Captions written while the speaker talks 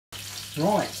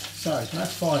Right, so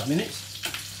that's 5 minutes.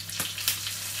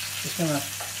 Just going to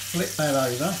flip that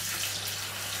over.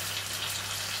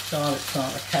 Garlic's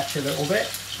starting to catch a little bit,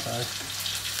 so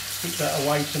keep that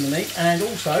away from the meat. And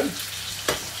also,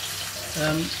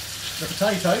 the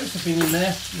potatoes have been in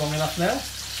there long enough now,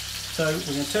 so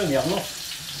we're going to turn the oven off.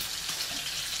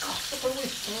 Oh, look at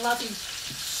this bloody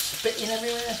spitting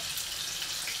everywhere.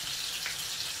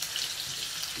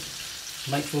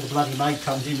 Make sure the bloody maid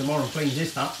comes in tomorrow and cleans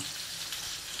this up.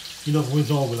 In other words,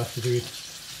 I will have to do it.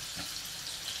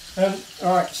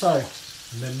 Alright, so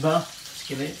remember,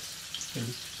 skillet is going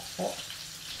to be hot.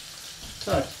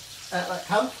 So, out that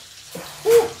comes.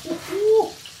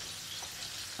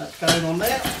 That's going on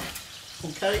there.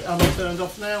 Okay, oven turned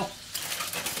off now.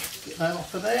 Get that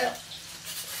off of there.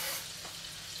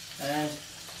 And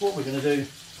what we're going to do,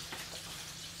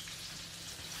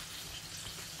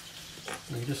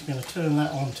 we're just going to turn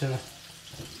that on to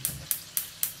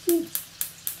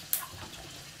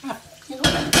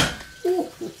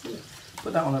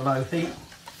put that on a low heat.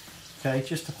 Okay,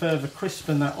 just to further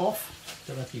crispen that off.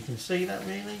 Don't know if you can see that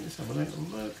really. Let's have a little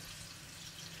look.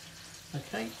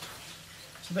 Okay,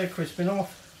 so they're crisping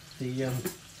off. The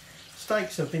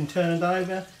steaks have been turned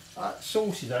over.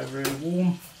 Sauce is over really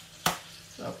warm.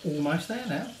 So almost there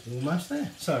now. Almost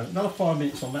there. So another 5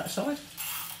 minutes on that side.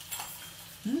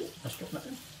 Let's drop that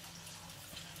in.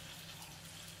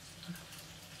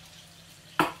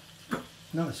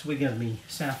 Another swig of me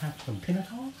South African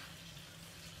pinatar.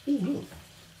 Oh look,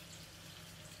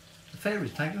 the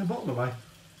fairy's taking the bottle away.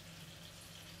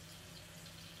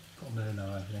 Got a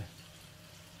Merlot over there.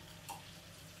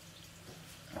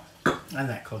 And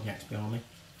that cognac's behind me.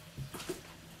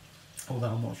 Although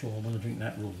I'm not sure I want to drink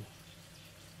that raw.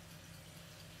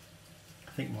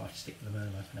 I think I might stick with the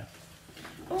Merlot for now.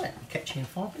 Alright, I'll catch you in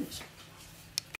 5 minutes.